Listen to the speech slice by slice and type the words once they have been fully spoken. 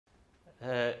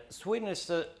Sweden is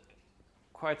a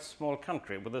quite small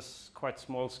country with a quite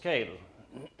small scale.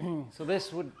 So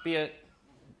this would be a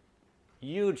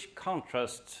huge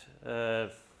contrast to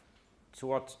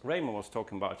what Raymond was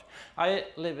talking about. I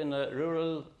live in a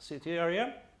rural city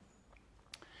area.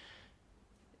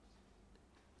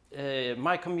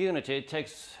 My community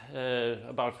takes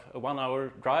about a 1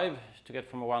 hour drive to get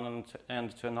from one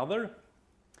end to another.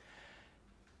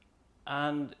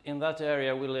 And in that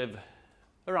area we live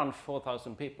around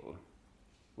 4,000 people,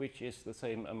 which is the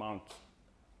same amount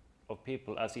of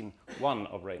people as in one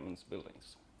of Raymond's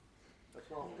buildings. That's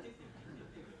wrong.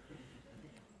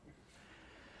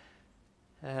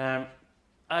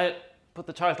 I put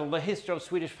the title, The History of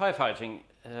Swedish Firefighting.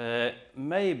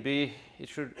 Maybe it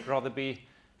should rather be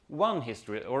one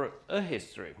history or a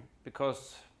history,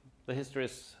 because the history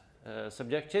is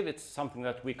subjective. It's something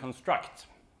that we construct.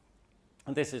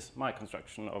 And this is my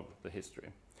construction of the history.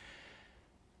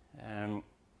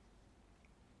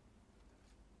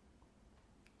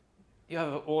 You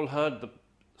have all heard the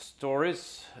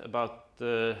stories about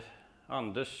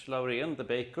Anders Laurén, the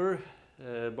baker,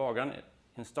 bagaren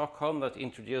in Stockholm, that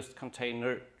introduced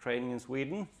container training in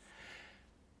Sweden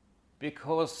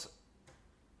because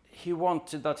he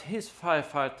wanted that his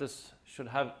firefighters should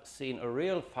have seen a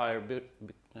real fire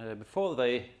before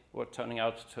they were turning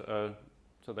out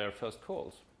to their first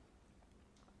calls.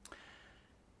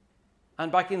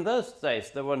 And back in those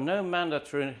days, there were no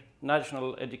mandatory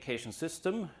national education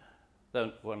system.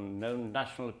 There were no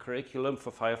national curriculum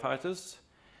for firefighters.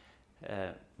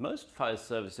 Most fire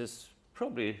services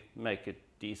probably make a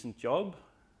decent job,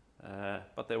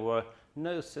 but there were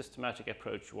no systematic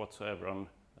approach whatsoever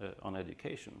on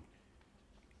education.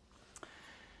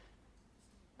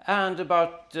 And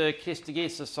about Christer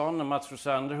Gisesson and Mats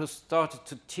Rosander, who started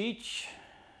to teach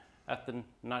at the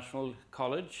National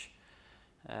College,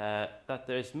 that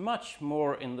there is much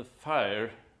more in the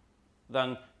fire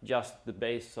than just the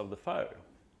base of the fire.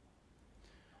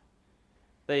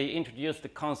 They introduced the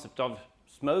concept of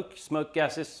smoke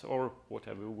gases, or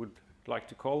whatever we would like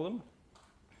to call them.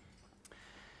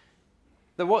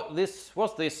 This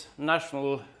was this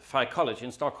National Fire College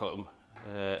in Stockholm,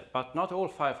 but not all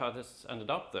firefighters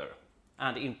ended up there,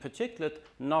 and in particular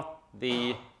not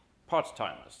the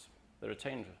part-timers, the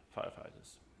retained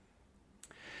firefighters.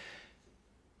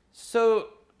 So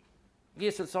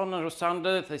Gisesson and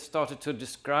Rosander, they started to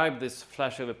describe this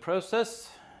flashover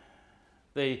process.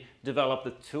 They developed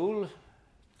a tool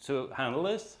to handle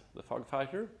this, the fog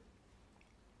fighter.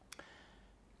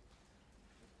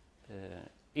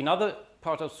 In other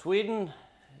part of Sweden,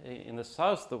 in the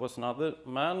south, there was another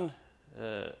man,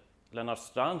 Lennart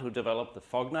Strand, who developed the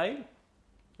fog nail.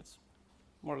 It's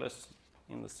more or less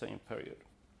in the same period.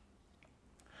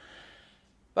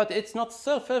 But it's not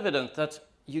self-evident that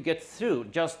you get through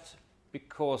just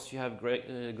because you have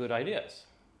good ideas.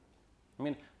 I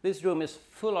mean, this room is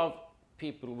full of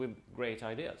people with great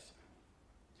ideas.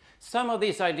 Some of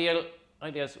these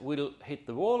ideas will hit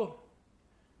the wall.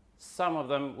 Some of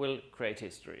them will create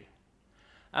history.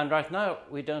 And right now,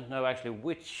 we don't know actually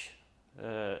which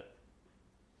that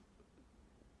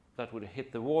would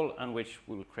hit the wall and which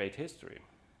will create history.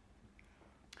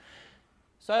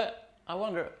 So I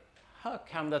wonder, how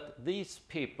come that these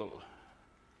people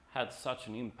had such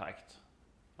an impact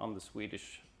on the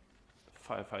Swedish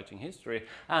firefighting history,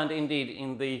 and indeed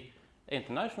in the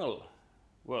international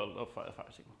world of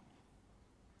firefighting?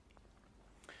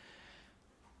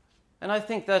 And I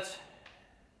think that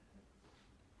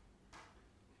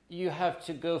you have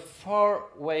to go far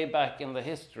way back in the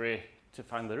history to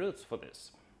find the roots for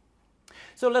this.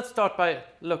 So let's start by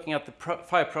looking at the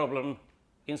fire problem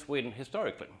in Sweden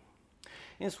historically.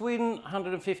 In Sweden,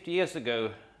 150 years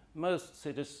ago, most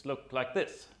cities looked like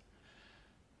this.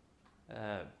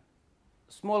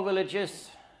 Small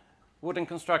villages, wooden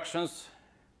constructions,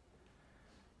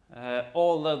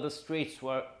 although the streets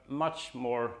were much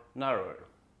more narrower,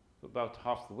 about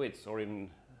half the width, or even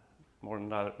more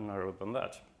narrow than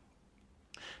that.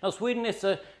 Now, Sweden is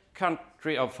a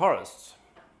country of forests,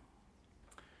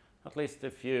 at least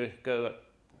if you go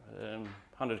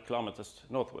 100 kilometers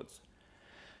northwards.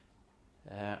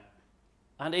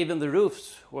 And even the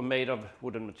roofs were made of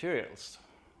wooden materials.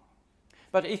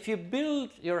 But if you build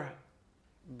your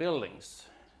buildings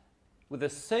with the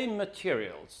same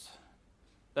materials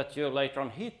that you later on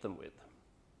heat them with,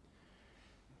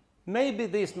 maybe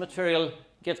these materials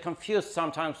get confused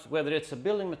sometimes whether it's a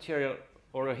building material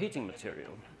or a heating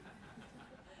material.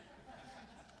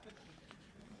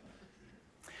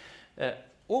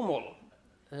 Åmål,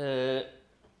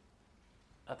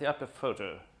 at the upper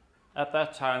photo, at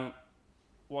that time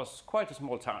was quite a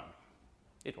small town.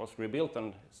 It was rebuilt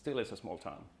and still is a small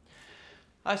town.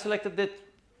 I selected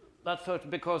that photo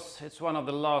because it's one of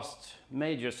the last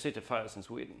major city fires in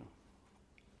Sweden.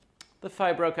 The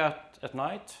fire broke out at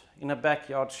night in a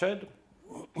backyard shed.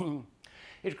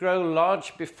 It grew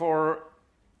large before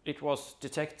it was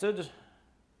detected,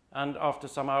 and after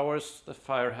some hours the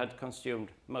fire had consumed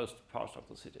most parts of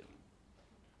the city.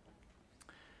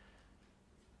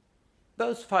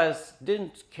 Those fires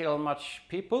didn't kill much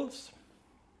people,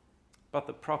 but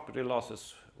the property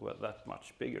losses were that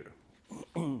much bigger.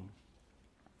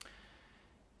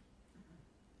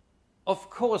 Of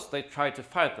course they tried to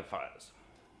fight the fires.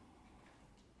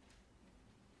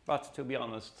 But to be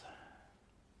honest,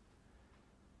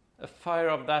 a fire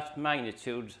of that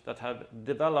magnitude that had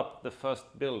developed the first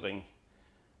building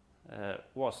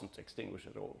wasn't extinguished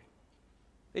at all.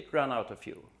 It ran out of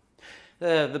fuel.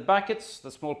 The buckets,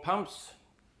 the small pumps,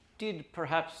 did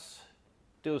perhaps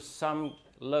do some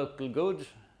local good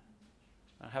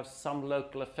and have some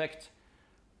local effect,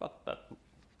 but that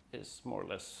is more or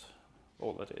less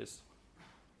all that is.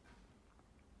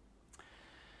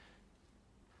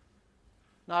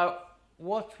 Now,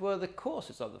 what were the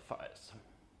causes of the fires?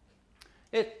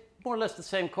 It's more or less the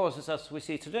same causes as we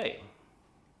see today.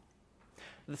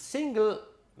 The single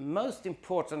most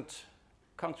important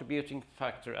contributing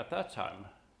factor at that time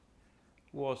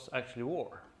was actually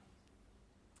war.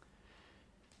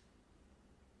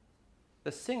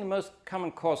 The single most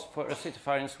common cause for a city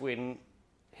fire in Sweden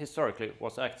historically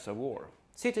was acts of war.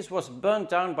 Cities was burned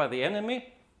down by the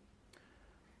enemy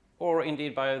or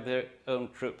indeed by their own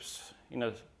troops in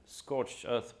a scorched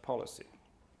earth policy.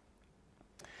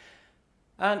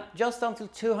 And just until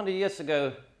 200 years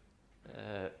ago,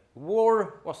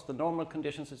 war was the normal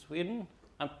conditions in Sweden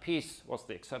and peace was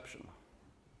the exception.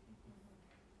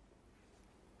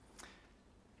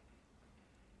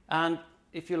 And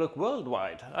if you look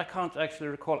worldwide, I can't actually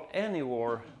recall any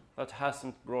war that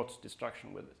hasn't brought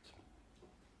destruction with it.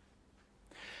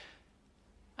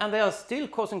 And they are still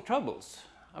causing troubles.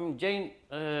 I mean,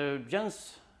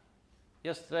 Jens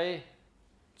yesterday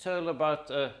told about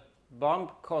a bomb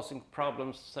causing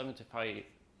problems 75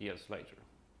 years later.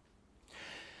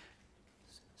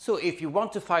 So if you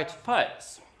want to fight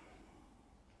fires,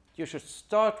 you should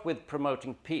start with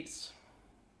promoting peace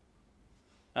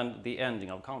and the ending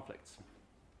of conflicts.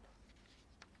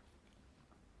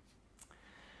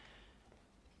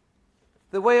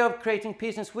 The way of creating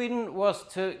peace in Sweden was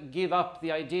to give up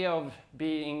the idea of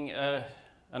being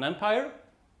an empire,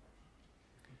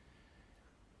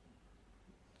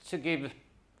 to give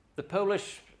the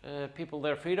Polish people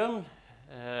their freedom,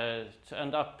 to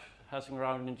end up hanging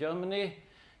around in Germany,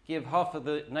 give half of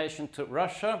the nation to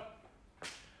Russia,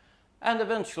 and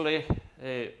eventually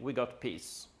we got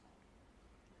peace.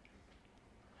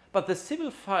 But the civil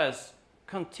fires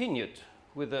continued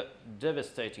with a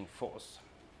devastating force.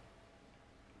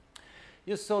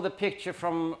 You saw the picture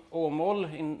from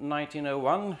Åmål in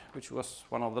 1901, which was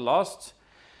one of the last,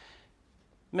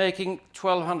 making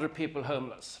 1,200 people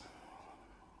homeless.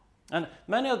 And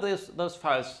many of those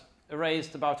fires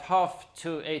erased about half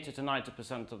to 80 to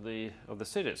 90% of the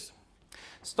cities.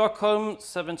 Stockholm,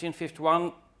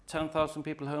 1751, 10,000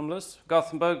 people homeless.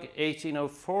 Gothenburg,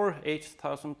 1804,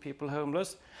 8,000 people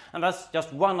homeless. And that's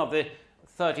just one of the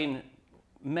 13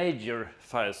 major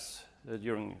fires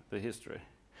during the history.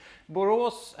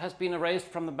 Borås has been erased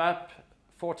from the map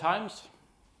 4 times.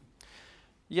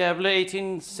 Gävle,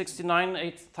 1869,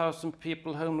 8,000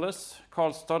 people homeless.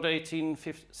 Karlstad,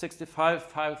 1865,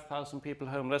 5,000 people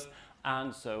homeless,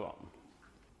 and so on.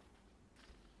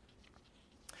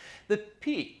 The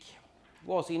peak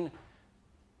was in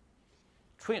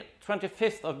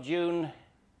 25th of June,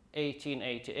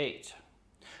 1888,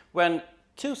 when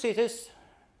 2 cities,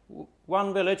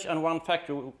 1 village and 1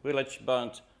 factory village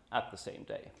burned at the same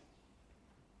day.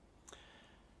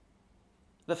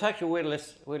 The factory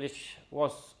village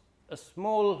was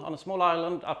on a small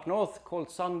island up north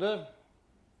called Sande,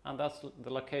 and that's the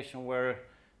location where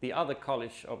the other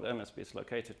college of MSB is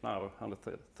located now,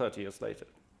 130 years later.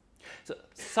 So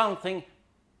something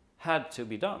had to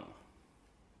be done.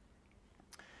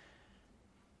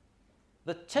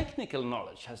 The technical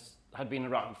knowledge had been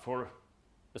around for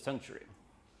a century.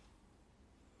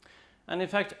 And in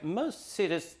fact, most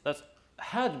cities that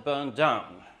had burned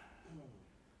down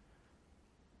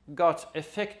got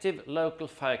effective local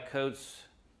fire codes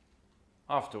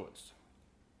afterwards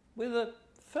with a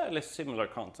fairly similar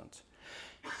content.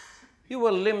 You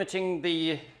were limiting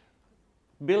the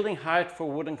building height for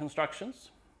wooden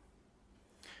constructions.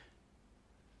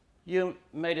 You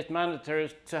made it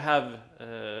mandatory to have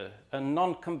a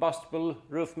non-combustible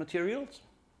roof materials.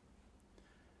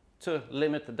 to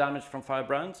limit the damage from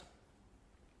firebrands.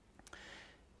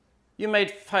 You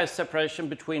made fire separation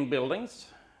between buildings.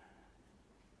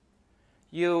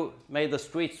 You made the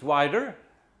streets wider,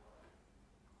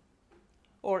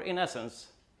 or in essence,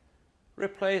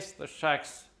 replaced the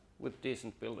shacks with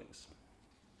decent buildings.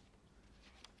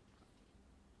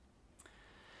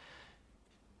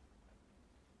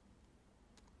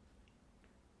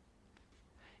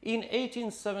 In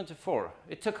 1874,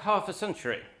 it took half a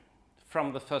century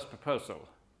from the first proposal,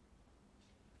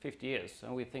 50 years,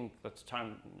 and we think that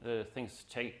things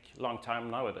take a long time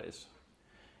nowadays.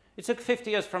 It took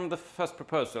 50 years from the first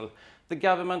proposal. The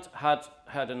government had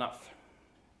had enough.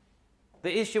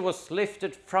 The issue was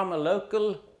lifted from a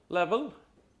local level.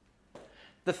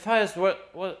 The fires were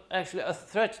actually a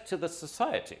threat to the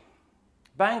society.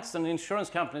 Banks and insurance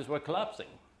companies were collapsing.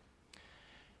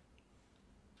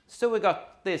 So we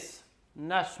got this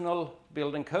national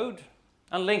building code,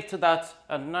 and linked to that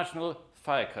a national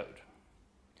fire code.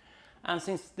 And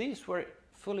since these were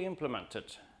fully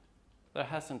implemented, there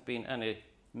hasn't been any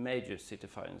major city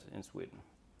fires in Sweden.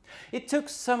 It took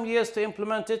some years to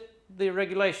implement it, the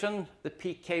regulation. The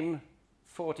peak came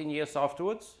 14 years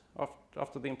afterwards,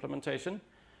 after the implementation.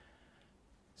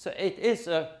 So it is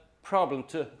a problem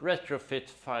to retrofit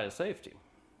fire safety.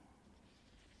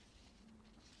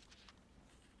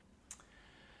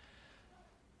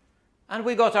 And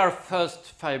we got our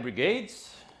first fire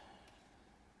brigades.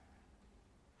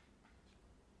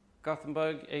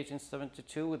 Gothenburg,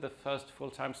 1872, with the first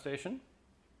full-time station.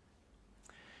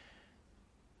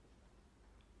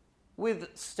 With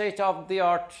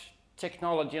state-of-the-art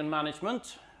technology and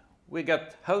management, we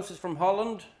got hoses from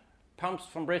Holland, pumps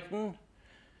from Britain,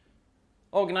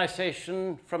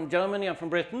 organization from Germany and from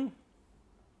Britain.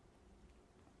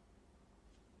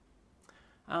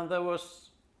 And there was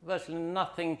virtually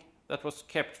nothing that was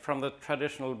kept from the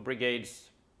traditional brigades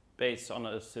based on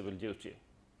a civil duty.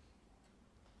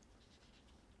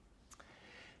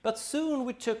 But soon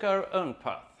we took our own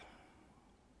path.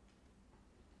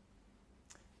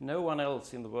 No one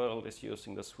else in the world is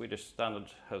using the Swedish standard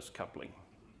hose coupling.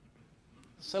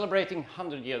 Celebrating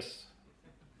 100 years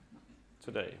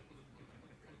today.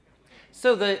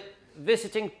 So the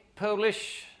visiting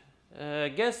Polish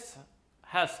guest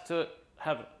has to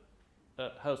have a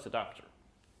hose adapter.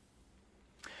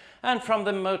 And from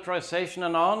the motorization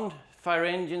and on, fire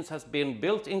engines has been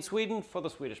built in Sweden for the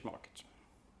Swedish market.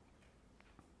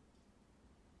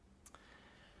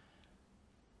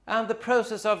 And the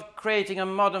process of creating a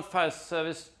modern fire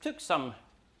service took some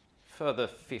further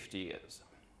 50 years.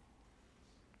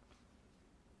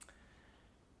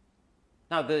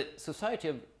 Now the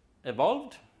society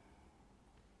evolved.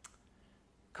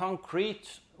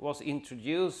 Concrete was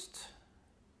introduced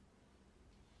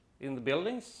in the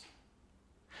buildings.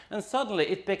 And suddenly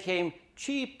it became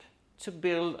cheap to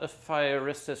build a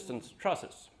fire-resistant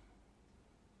trusses.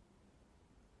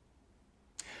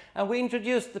 And we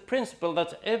introduced the principle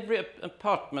that every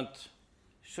apartment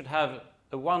should have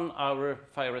a 1-hour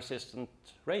fire-resistant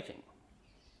rating.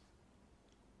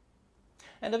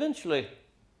 And eventually,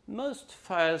 most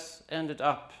fires ended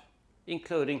up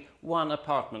including 1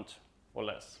 apartment or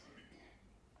less.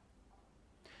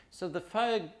 So the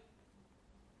fire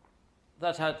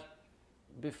that had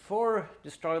before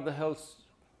destroyed the whole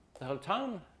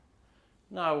town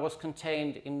now was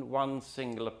contained in 1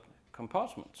 single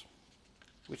compartment,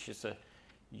 which is a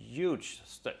huge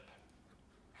step.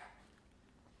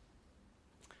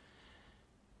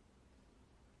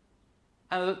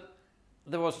 And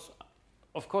there was,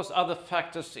 of course, other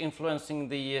factors influencing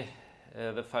the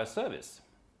fire service.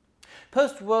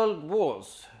 Post-World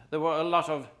Wars, there were a lot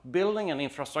of building and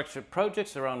infrastructure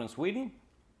projects around in Sweden.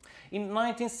 In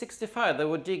 1965, they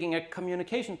were digging a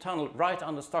communication tunnel right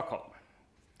under Stockholm.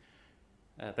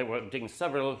 They were digging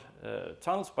several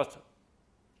tunnels, but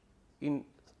in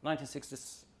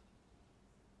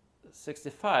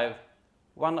 1965,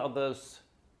 one of those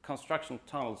construction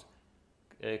tunnels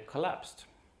collapsed.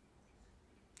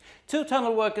 2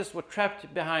 tunnel workers were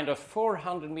trapped behind a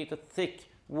 400-meter thick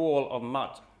wall of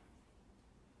mud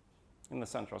in the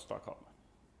center of Stockholm.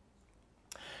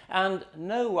 And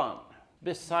no one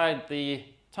beside the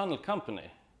tunnel company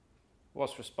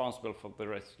was responsible for the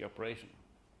rescue operation.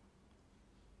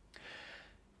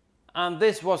 And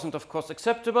this wasn't, of course,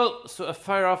 acceptable, so a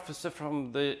fire officer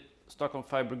from the Stockholm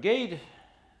Fire Brigade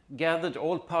gathered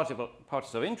all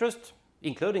parties of interest,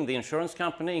 including the insurance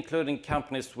company, including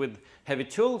companies with heavy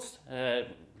tools,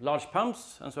 large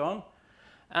pumps, and so on.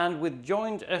 And with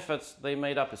joint efforts, they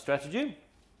made up a strategy.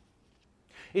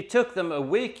 It took them a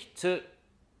week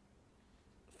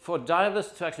for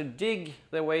divers to actually dig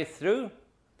their way through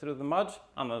through the mud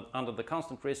under the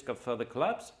constant risk of further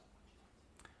collapse.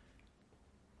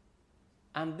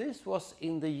 And this was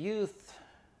in the youth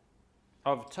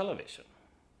of television.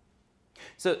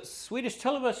 So Swedish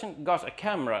television got a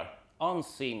camera on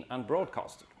scene and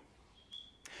broadcasted.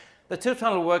 The 2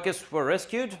 tunnel workers were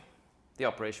rescued. The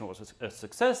operation was a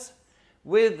success,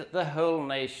 with the whole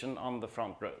nation on the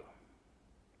front row.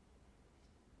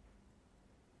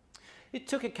 It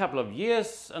took a couple of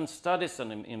years and studies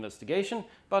and investigation,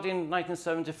 but in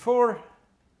 1974,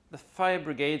 the fire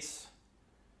brigades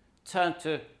turned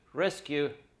to rescue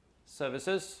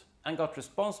services and got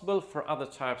responsible for other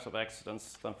types of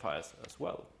accidents than fires as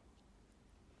well.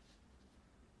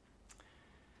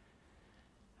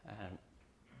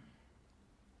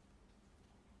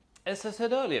 As I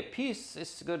said earlier, peace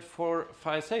is good for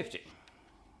fire safety.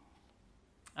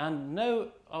 And no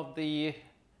of the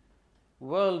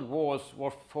world wars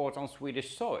were fought on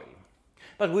Swedish soil.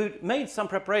 But we made some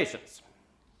preparations,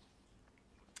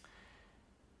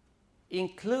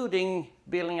 including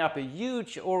building up a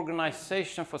huge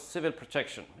organization for civil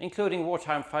protection, including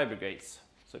wartime fire brigades.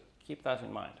 So keep that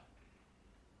in mind.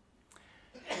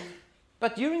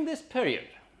 But during this period,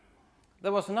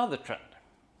 there was another trend.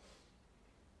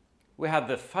 We had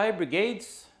the fire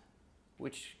brigades,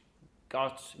 which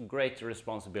got greater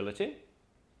responsibility.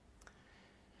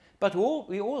 But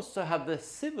we also had the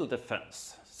civil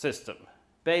defense system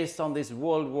based on these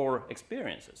World War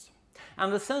experiences.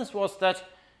 And the sense was that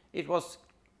it was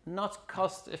not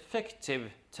cost effective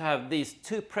to have these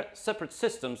 2 separate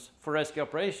systems for rescue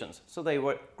operations, so they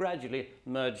were gradually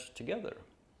merged together.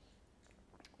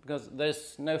 Because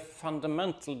there's no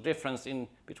fundamental difference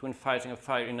between fighting a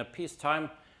fire in a peacetime,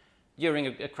 during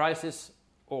a crisis,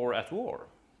 or at war.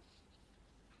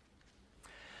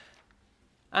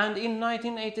 And in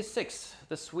 1986,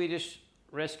 the Swedish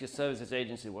Rescue Services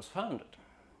Agency was founded.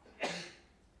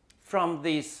 From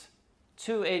these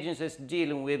 2 agencies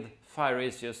dealing with fire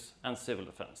issues and civil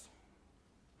defense.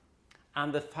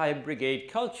 And the fire brigade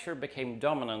culture became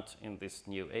dominant in this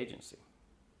new agency.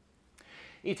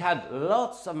 It had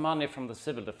lots of money from the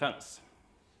civil defense.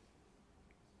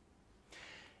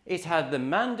 It had the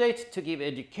mandate to give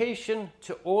education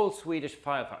to all Swedish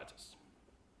firefighters.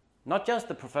 Not just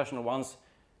the professional ones,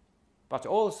 but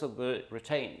also the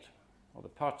retained, or the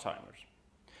part-timers,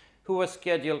 who were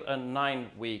scheduled a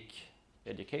 9-week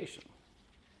education.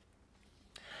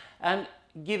 And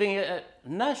giving a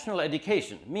national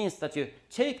education means that you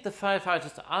take the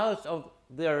firefighters out of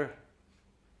their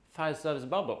fire service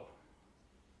bubble.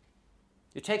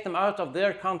 You take them out of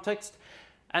their context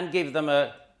and give them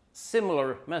a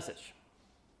similar message,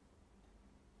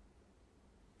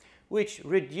 which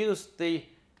reduced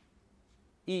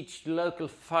each local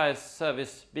fire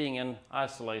service being an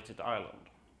isolated island.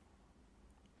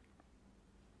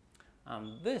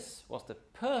 And this was the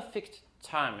perfect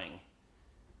timing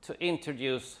to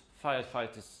introduce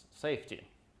firefighters' safety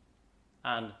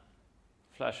and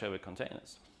flashover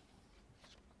containers.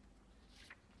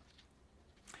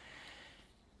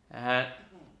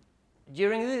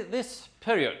 During this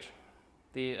period,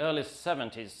 the early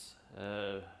 70s,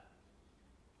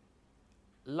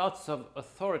 lots of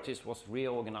authorities was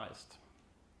reorganized.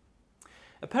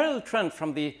 A parallel trend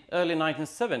from the early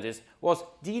 1970s was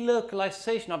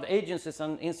delocalization of agencies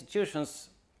and institutions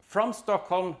from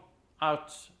Stockholm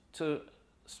out to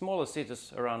smaller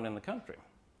cities around in the country.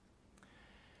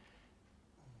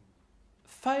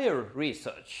 Fire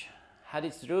research had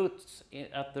its roots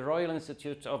at the Royal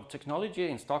Institute of Technology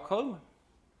in Stockholm,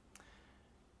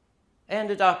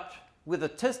 ended up with a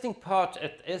testing part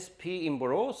at SP in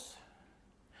Borås,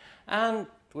 and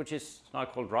which is now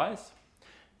called RISE,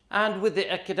 and with the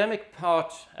academic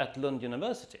part at Lund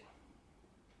University,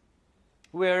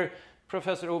 where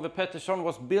Professor Ove Pettersson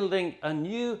was building a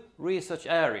new research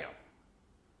area,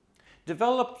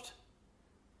 developed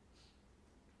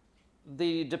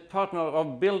the Department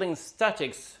of Building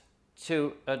Statics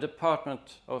to a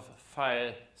Department of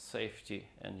Fire Safety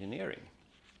Engineering.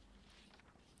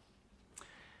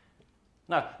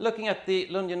 Now, looking at the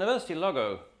Lund University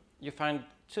logo, you find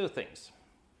 2 things.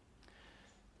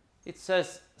 It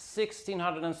says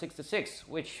 1666,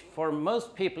 which for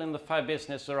most people in the fire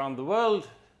business around the world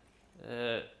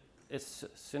is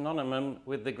synonymous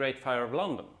with the Great Fire of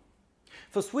London.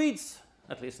 For Swedes,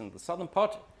 at least in the southern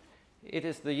part, it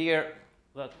is the year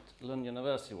that Lund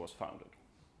University was founded.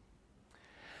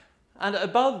 And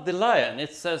above the lion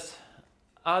it says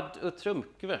ad utrumque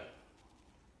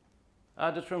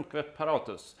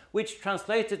paratus, which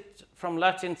translated from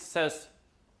Latin says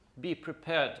be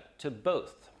prepared to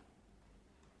both.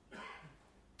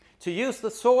 To use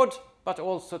the sword, but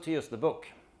also to use the book.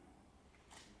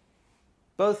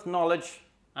 both knowledge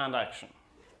and action.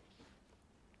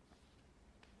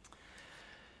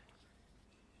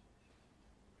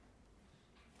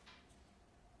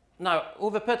 Now,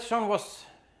 Ove Pettersson was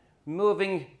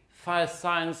moving fire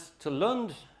science to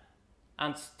Lund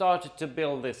and started to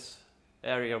build this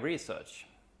area of research.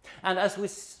 And as we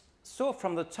saw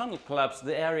from the tunnel collapse,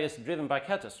 the area is driven by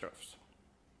catastrophes.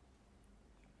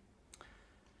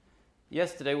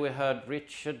 Yesterday we heard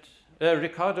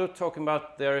Ricardo talking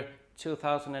about their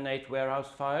 2008 warehouse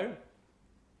fire.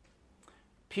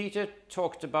 Peter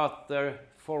talked about their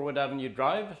Forward Avenue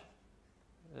Drive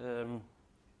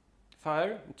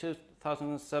fire in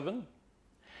 2007.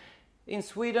 In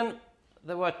Sweden,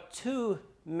 there were two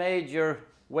major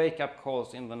wake-up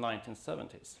calls in the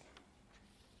 1970s.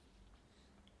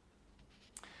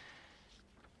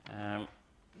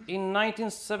 In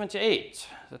 1978,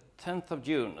 the 10th of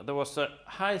June, there was a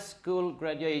high school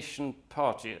graduation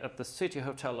party at the City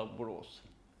Hotel of Borås.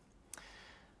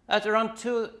 At around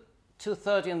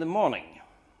 2:30 in the morning,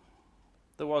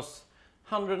 there was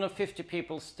 150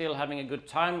 people still having a good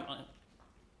time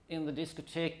in the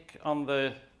discotheque on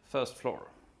the first floor.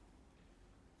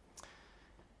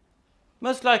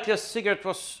 Most likely a cigarette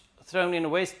was thrown in a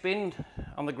waste bin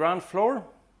on the ground floor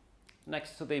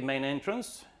next to the main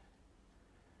entrance.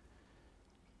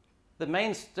 The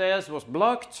main stairs was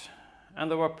blocked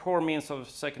and there were poor means of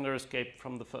secondary escape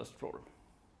from the first floor.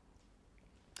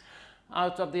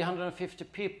 Out of the 150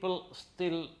 people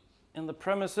still in the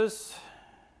premises,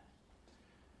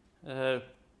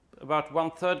 about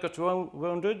 1/3 got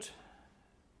wounded,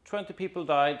 20 people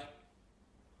died,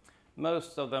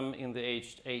 most of them in the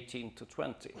aged 18 to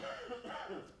 20.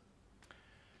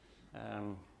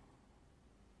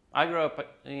 I grew up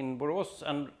in Borås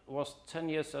and was 10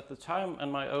 years at the time,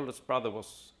 and my oldest brother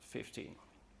was 15.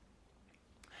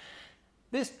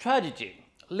 This tragedy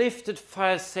lifted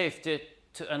fire safety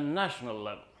to a national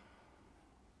level,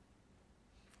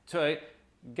 to a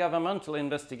governmental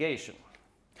investigation.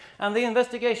 And the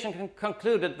investigation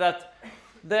concluded that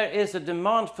there is a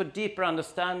demand for deeper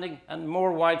understanding and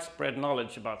more widespread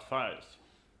knowledge about fires,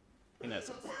 in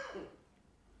essence.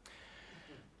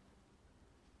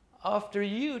 After a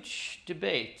huge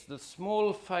debate, the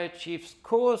small fire chief's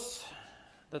course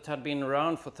that had been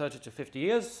around for 30 to 50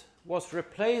 years was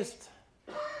replaced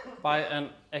by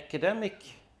an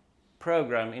academic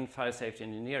program in fire safety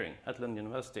engineering at Lund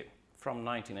University from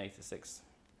 1986.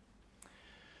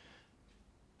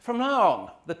 From now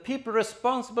on, the people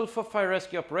responsible for fire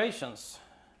rescue operations,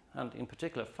 and in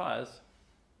particular fires,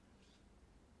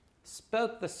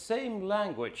 spoke the same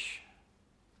language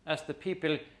as the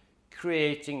people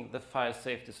creating the fire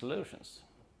safety solutions,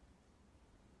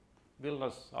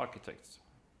 builders, architects.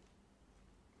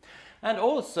 And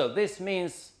also this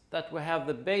means that we have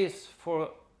the base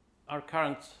for our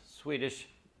current Swedish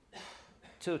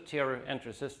two-tier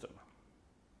entry system.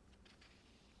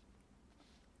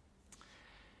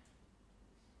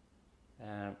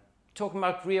 Talking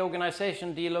about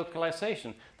reorganization,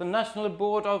 delocalization, the National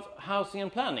Board of Housing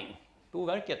and Planning,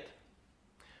 Boverket,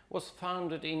 was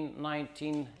founded in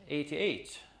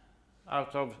 1988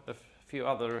 out of a few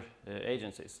other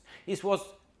agencies. It was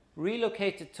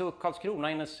relocated to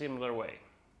Karlskrona in a similar way.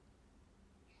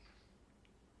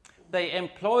 They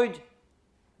employed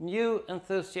new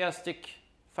enthusiastic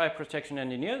fire protection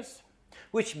engineers,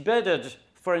 which bedded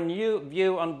for a new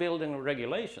view on building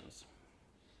regulations.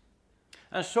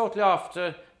 And shortly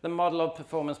after, the model of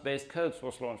performance-based codes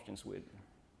was launched in Sweden,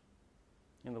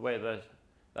 in the way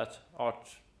that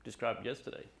Art described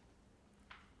yesterday.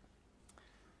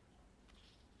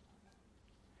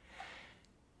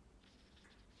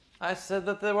 I said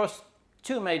that there was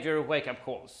two major wake-up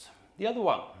calls. The other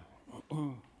one,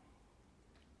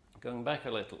 going back a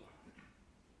little.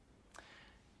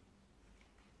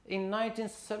 In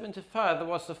 1975, there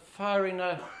was a fire in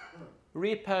a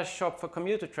repair shop for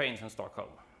commuter trains in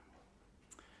Stockholm.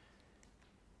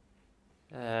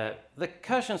 The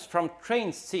cushions from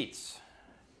train seats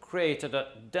created a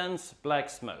dense black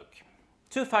smoke.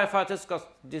 Two firefighters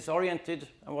got disoriented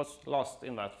and was lost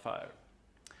in that fire.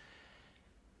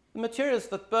 The materials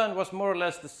that burned was more or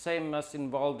less the same as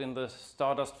involved in the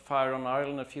Stardust fire on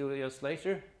Ireland a few years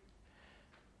later.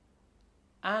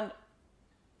 And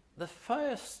the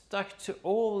fire stuck to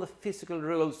all the physical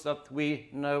rules that we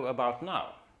know about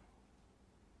now.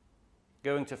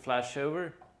 Going to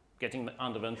flashover, getting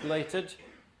underventilated.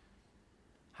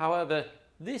 However,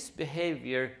 this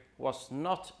behavior was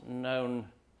not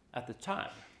known at the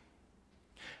time.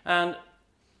 And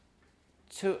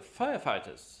two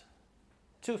firefighters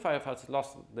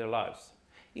lost their lives,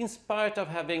 in spite of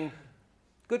having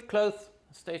good clothes,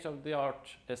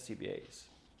 state-of-the-art SCBAs.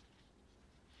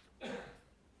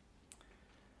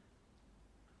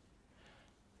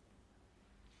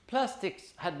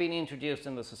 Plastics had been introduced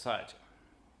in the society.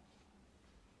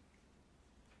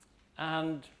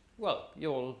 And, well, you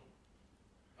all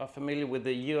are familiar with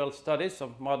the UL studies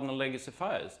of modern and legacy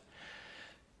fires.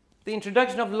 The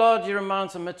introduction of larger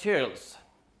amounts of materials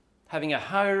having a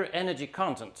higher energy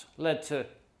content led to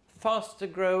faster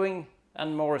growing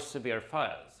and more severe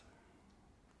fires.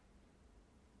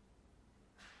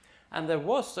 And there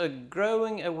was a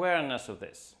growing awareness of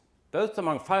this, both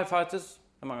among firefighters,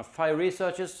 among fire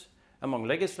researchers, among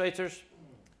legislators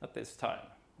at this time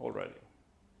already.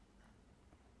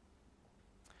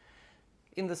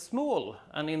 In the small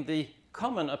and in the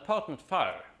common apartment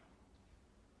fire,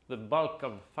 the bulk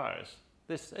of fires,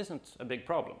 this isn't a big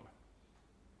problem.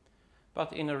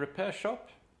 But in a repair shop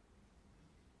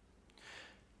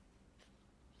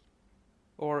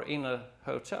or in a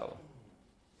hotel.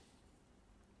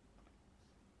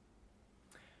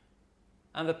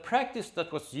 And the practice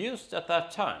that was used at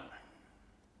that time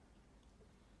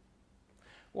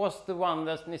was the one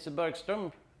that Nisse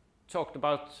Bergström talked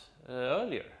about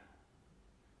earlier.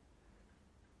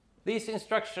 These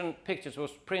instruction pictures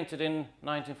was printed in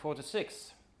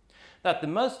 1946. That the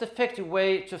most effective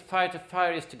way to fight a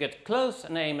fire is to get close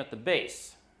and aim at the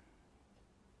base.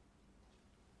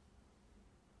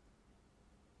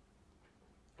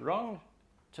 Wrong,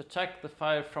 to attack the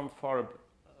fire from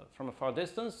a far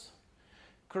distance.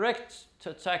 Correct, to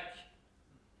attack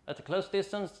at a close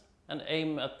distance and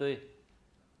aim at the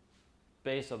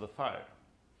base of the fire.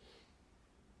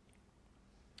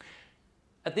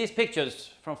 At these pictures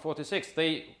from 46,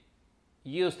 they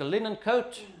used a linen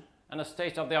coat and a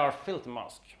state-of-the-art filter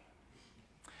mask.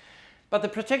 But the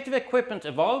protective equipment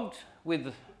evolved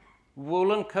with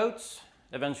woolen coats,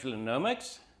 eventually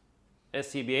Nomex.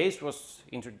 SCBAs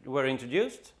were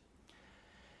introduced.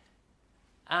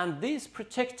 And these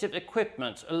protective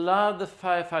equipment allowed the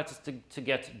firefighters to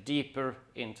get deeper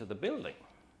into the building.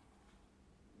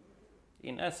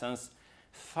 In essence,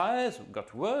 fires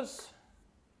got worse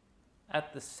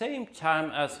at the same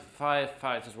time as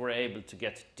firefighters were able to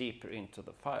get deeper into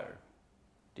the fire,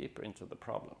 deeper into the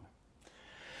problem.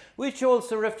 Which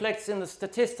also reflects in the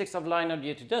statistics of line of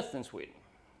duty deaths in Sweden.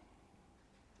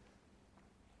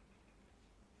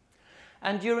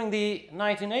 And during the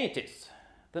 1980s,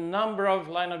 the number of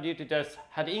line of duty deaths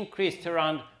had increased to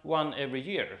around 1 every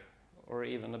year, or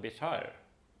even a bit higher.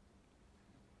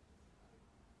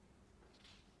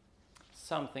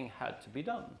 Something had to be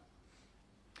done.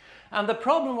 And the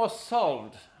problem was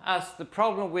solved, as the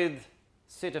problem with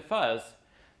city fires,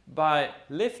 by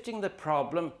lifting the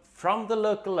problem from the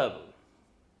local level,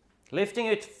 lifting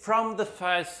it from the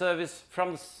fire service,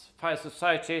 from the fire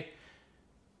society,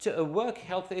 to a work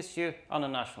health issue on a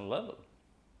national level.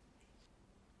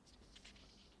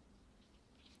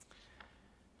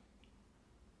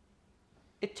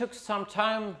 It took some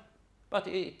time, but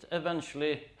it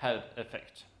eventually had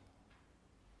effect.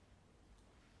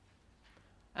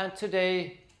 And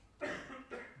today,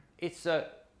 it's a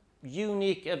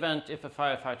unique event if a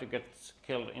firefighter gets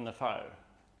killed in a fire.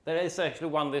 There is actually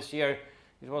one this year.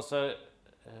 It was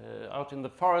out in the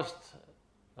forest,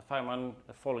 a fireman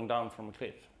falling down from a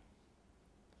cliff,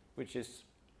 which is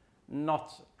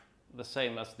not the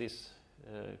same as these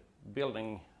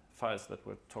building fires that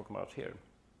we're talking about here.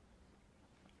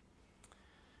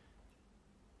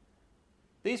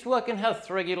 These work and health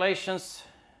regulations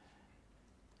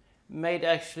made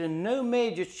actually no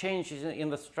major changes in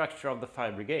the structure of the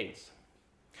fire brigades.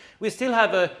 We still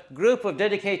have a group of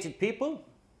dedicated people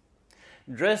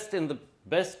dressed in the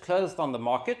best clothes on the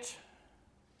market,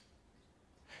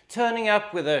 turning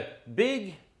up with a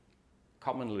big,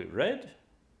 commonly red,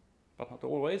 but not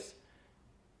always,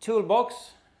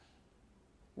 toolbox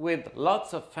with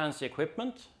lots of fancy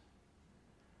equipment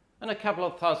and a couple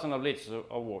of thousand of liters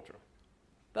of water.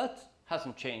 That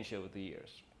hasn't changed over the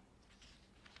years.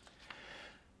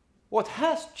 What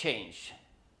has changed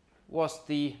was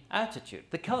the attitude,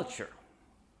 the culture.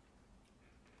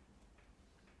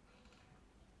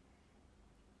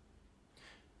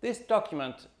 This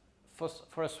document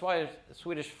for a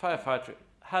Swedish firefighter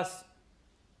has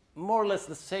more or less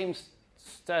the same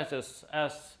status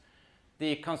as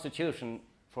the Constitution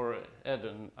for Ed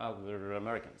and other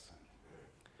Americans.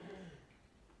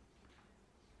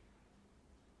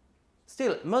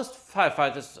 Still, most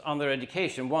firefighters on their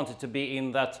education wanted to be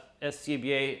in that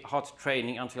SCBA hot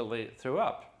training until they threw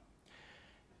up.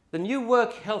 The new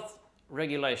work health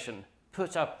regulation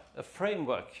put up a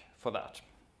framework for that.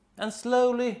 And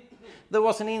slowly there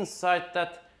was an insight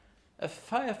that a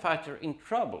firefighter in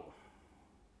trouble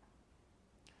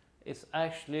is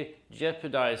actually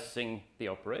jeopardizing the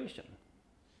operation.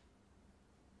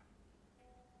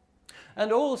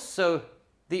 And also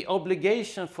the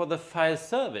obligation for the fire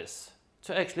service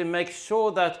to actually make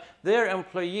sure that their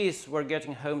employees were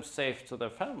getting home safe to their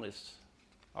families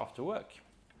after work.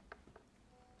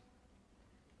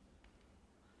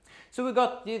 So we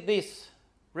got this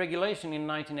regulation in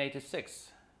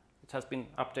 1986. It has been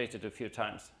updated a few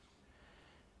times.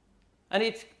 And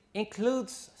it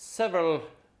includes several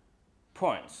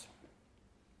points.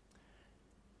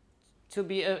 To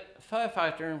be a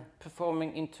firefighter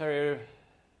performing interior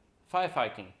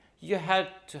firefighting, you had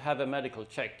to have a medical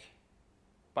check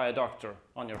by a doctor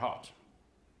on your heart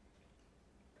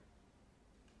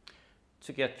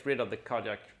to get rid of the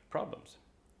cardiac problems.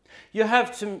 You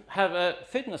have to have a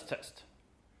fitness test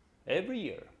every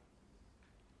year.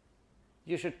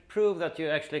 You should prove that you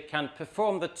actually can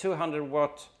perform the 200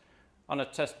 watt on a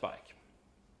test bike.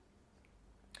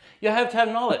 You have to have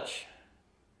knowledge.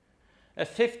 A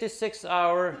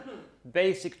 56-hour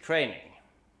basic training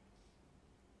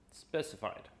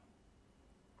specified.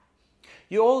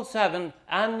 You also have an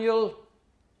annual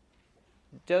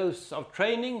dose of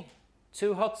training,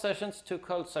 2 hot sessions, 2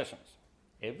 cold sessions,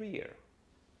 every year.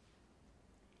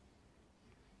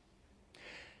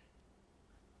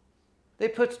 They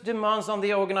put demands on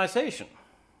the organization.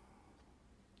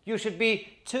 You should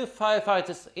be 2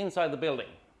 firefighters inside the building.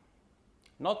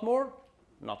 Not more,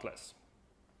 not less.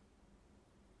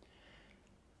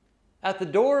 At the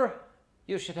door,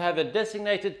 you should have a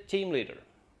designated team leader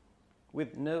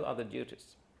with no other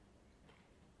duties.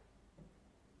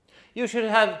 You should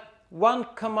have 1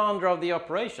 commander of the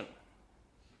operation,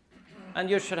 and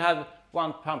you should have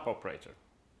 1 pump operator.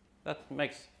 That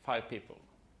makes 5 people.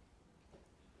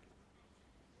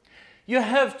 You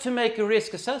have to make a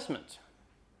risk assessment.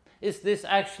 Is this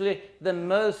actually the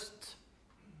most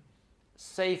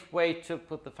safe way to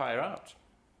put the fire out?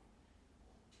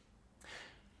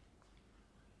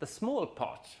 The small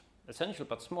part, essential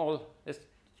but small, is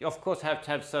you of course have to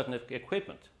have certain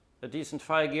equipment. A decent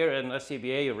fire gear, an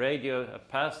SCBA, a radio, a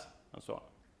pass, and so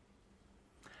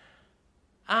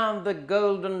on. And the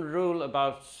golden rule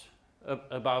above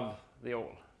the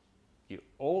all. You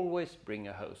always bring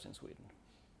a hose in Sweden.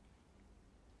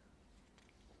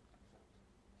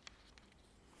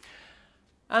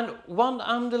 And one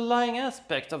underlying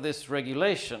aspect of this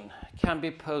regulation can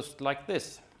be posed like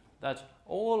this, that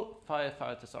all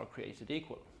firefighters are created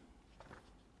equal.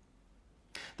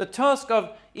 The task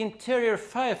of interior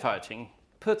firefighting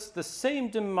puts the same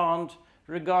demand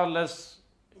regardless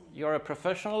you're a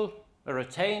professional, a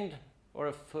retained, or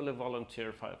a fully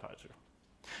volunteer firefighter.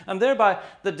 And thereby,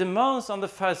 the demands on the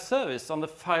fire service, on the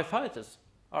firefighters,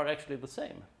 are actually the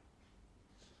same.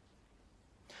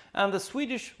 And the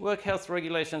Swedish work health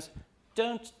regulations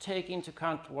don't take into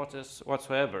account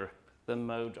whatsoever the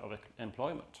mode of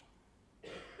employment.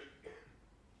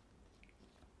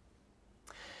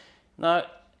 Now,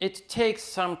 it takes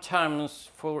some time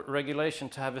for regulation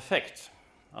to have effect,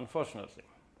 unfortunately.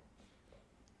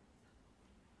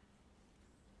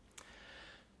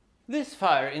 This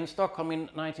fire in Stockholm in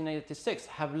 1986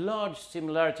 have large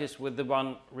similarities with the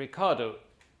one Ricardo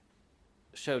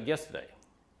showed yesterday.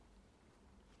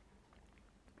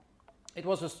 It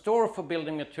was a store for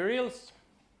building materials,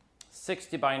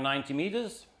 60 by 90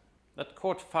 meters, that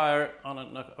caught fire on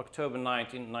October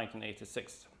 19,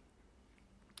 1986.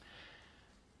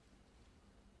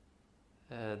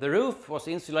 The roof was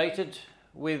insulated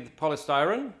with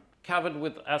polystyrene, covered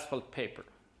with asphalt paper.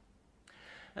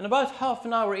 And about half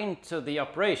an hour into the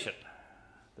operation,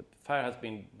 the fire has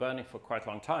been burning for quite a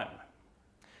long time,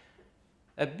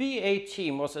 a BA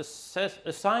team was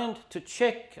assigned to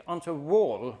check onto a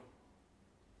wall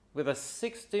with a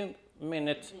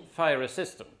 60-minute fire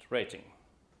resistant rating.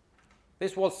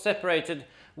 This was separated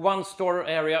one store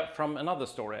area from another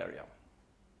store area.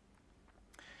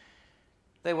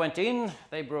 They went in,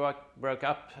 they broke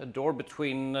up a door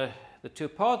between the 2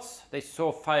 parts. They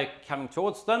saw fire coming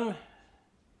towards them.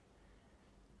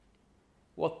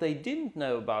 What they didn't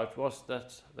know about was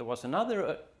that there was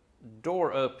another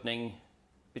door opening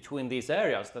between these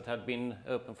areas that had been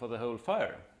open for the whole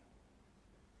fire.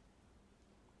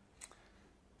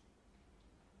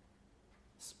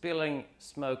 Spilling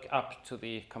smoke up to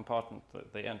the compartment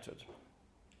that they entered.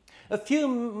 A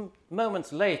few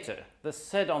moments later, they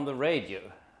said on the radio,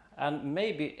 and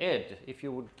maybe Ed, if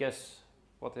you would guess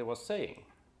what they were saying,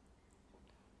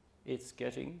 it's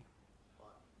getting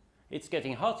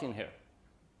hot in here,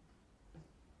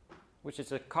 which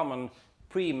is a common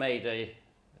pre-Mayday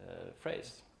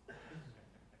phrase.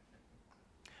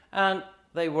 And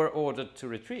they were ordered to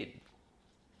retreat.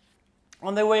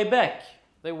 On their way back,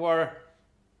 they were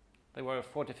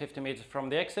 40-50 meters from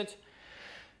the exit.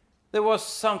 There was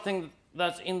something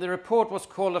that in the report was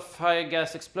called a fire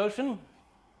gas explosion,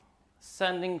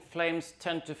 sending flames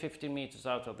 10 to 15 meters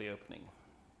out of the opening.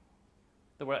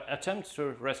 There were attempts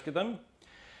to rescue them,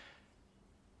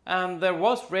 and there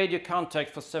was radio contact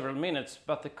for several minutes,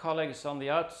 but the colleagues on the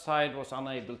outside was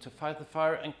unable to fight the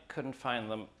fire and couldn't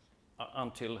find them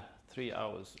until 3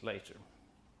 hours later.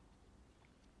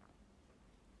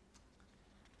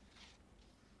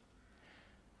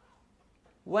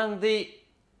 When the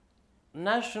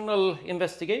national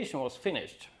investigation was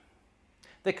finished,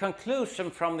 the conclusion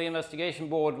from the investigation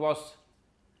board was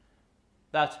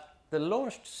that the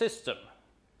launched system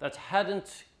that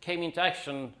hadn't came into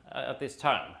action at this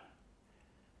time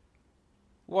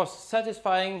was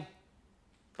satisfying,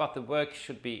 but the work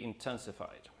should be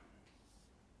intensified.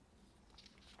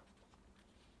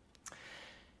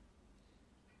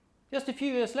 Just a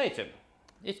few years later,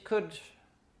 it could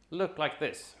look like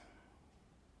this.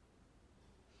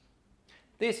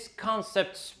 This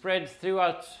concept spread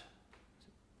throughout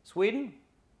Sweden,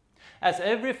 as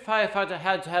every firefighter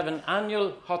had to have an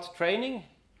annual hot training.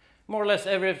 More or less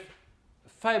every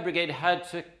fire brigade had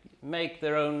to make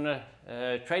their own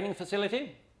training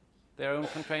facility, their own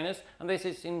containers, and this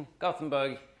is in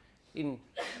Gothenburg, in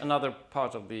another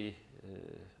part of the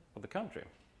country.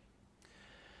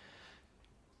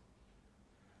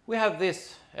 We have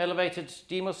this elevated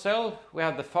demo cell, we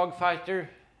have the fog fighter,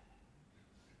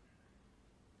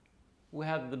 we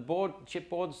have the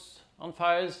chipboards on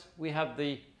fires, we have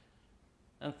the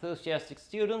enthusiastic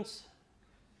students,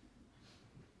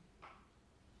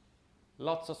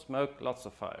 lots of smoke, lots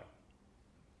of fire.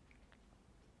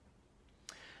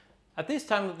 At this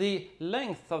time, the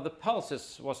length of the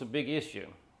pulses was a big issue.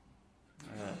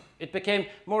 It became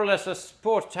more or less a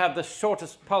sport to have the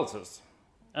shortest pulses.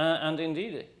 And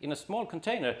indeed, in a small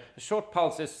container, a short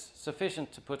pulse is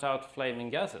sufficient to put out flaming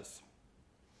gases.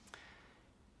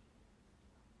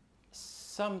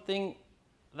 Something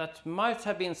that might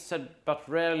have been said but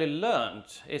rarely learned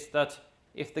is that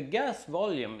if the gas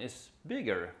volume is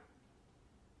bigger,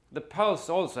 the pulse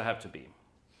also have to be.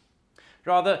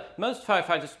 Rather, most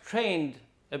firefighters trained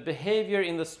a behavior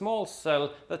in the small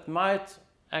cell that might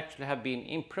actually have been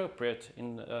inappropriate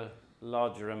in a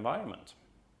larger environment.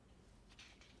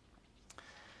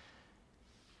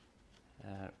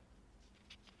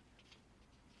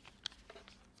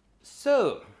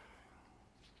 So,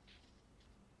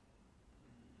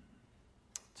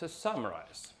 to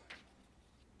summarize,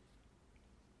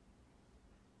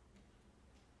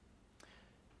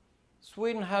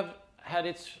 Sweden have had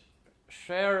its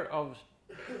share of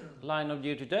line of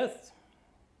duty deaths.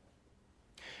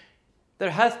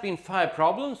 There has been fire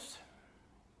problems,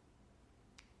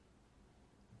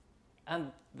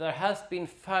 and there has been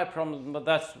fire problems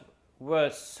that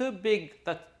were so big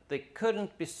that they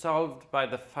couldn't be solved by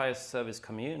the fire service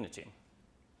community.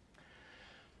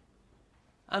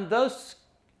 And those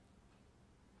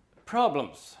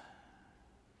problems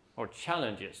or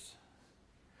challenges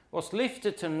was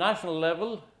lifted to national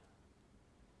level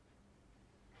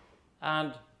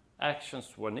and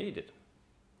actions were needed.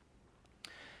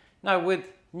 Now, with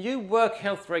new work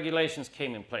health regulations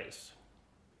came in place,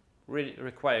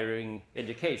 requiring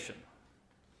education.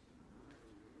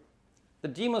 The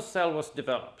demo cell was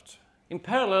developed. In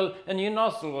parallel, a new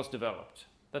nozzle was developed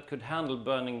that could handle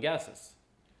burning gases.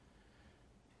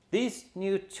 These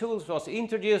new tools was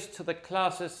introduced to the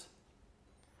classes,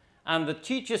 and the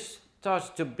teachers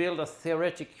started to build a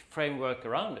theoretic framework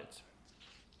around it.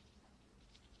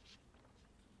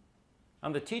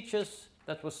 And the teachers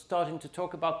that was starting to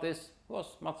talk about this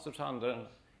was Mats Ursander and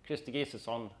Christer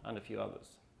Gisesson and a few others.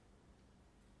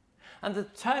 And the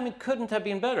timing couldn't have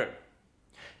been better,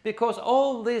 because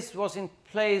all this was in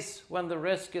place when the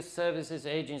Rescue Services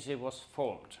Agency was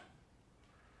formed.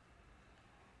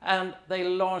 And they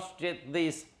launched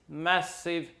this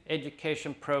massive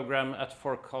education program at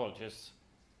 4 colleges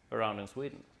around in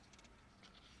Sweden.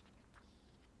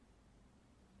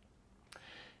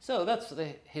 So that's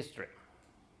the history.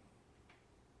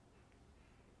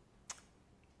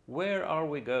 Where are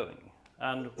we going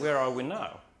and where are we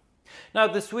now? Now,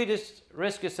 the Swedish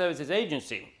Rescue Services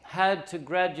Agency had to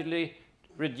gradually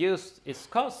reduce its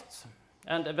costs,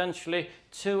 and eventually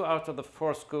 2 out of the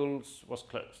 4 schools was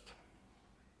closed.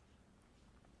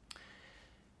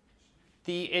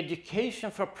 The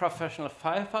education for professional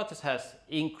firefighters has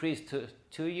increased to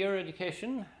 2-year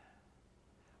education,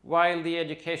 while the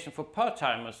education for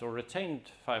part-timers or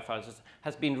retained firefighters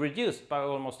has been reduced by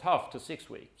almost half to 6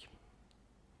 weeks.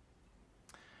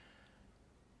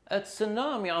 A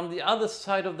tsunami on the other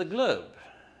side of the globe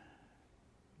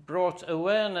brought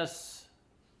awareness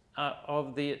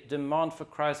of the demand for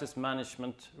crisis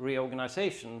management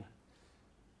reorganization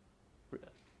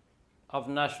of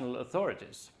national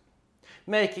authorities,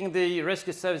 making the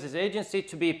Rescue Services Agency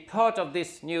to be part of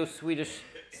this new Swedish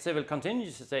Civil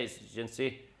Contingencies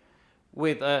Agency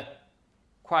with a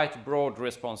quite broad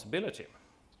responsibility,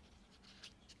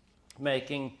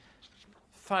 making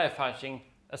firefighting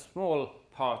a small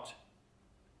part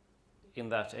in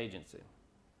that agency.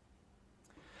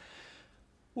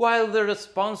 While the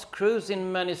response crews in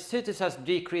many cities has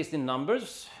decreased in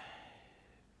numbers,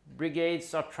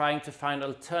 brigades are trying to find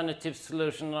alternative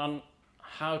solutions on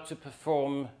how to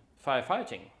perform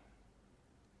firefighting.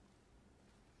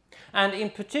 And in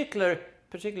particular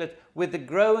with the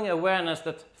growing awareness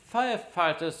that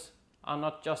firefighters are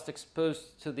not just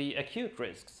exposed to the acute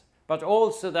risks, but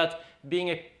also that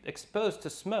being exposed to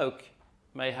smoke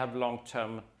may have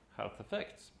long-term health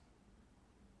effects.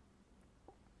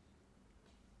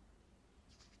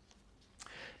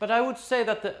 But I would say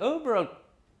that the overall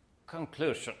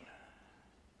conclusion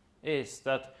is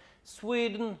that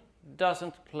Sweden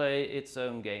doesn't play its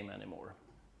own game anymore.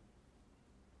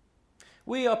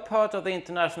 We are part of the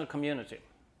international community.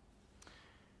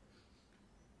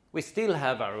 We still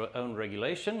have our own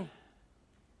regulation,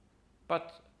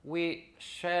 but we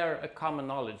share a common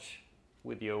knowledge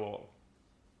with you all.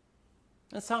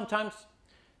 And sometimes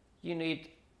you need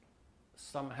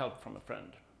some help from a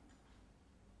friend.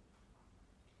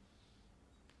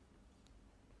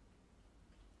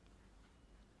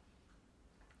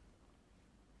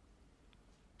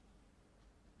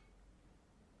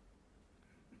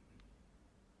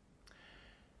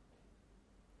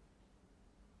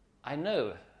 I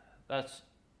know that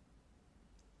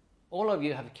all of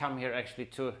you have come here actually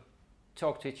to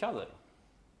talk to each other.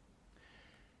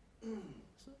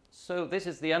 So this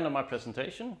is the end of my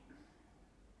presentation.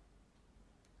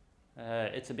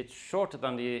 It's a bit shorter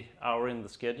than the hour in the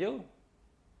schedule.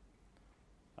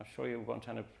 I'm sure you won't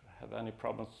have any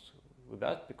problems with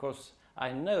that, because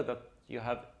I know that you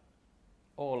have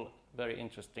all very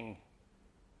interesting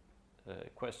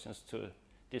questions to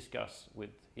discuss with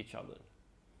each other.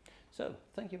 So,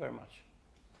 thank you very much.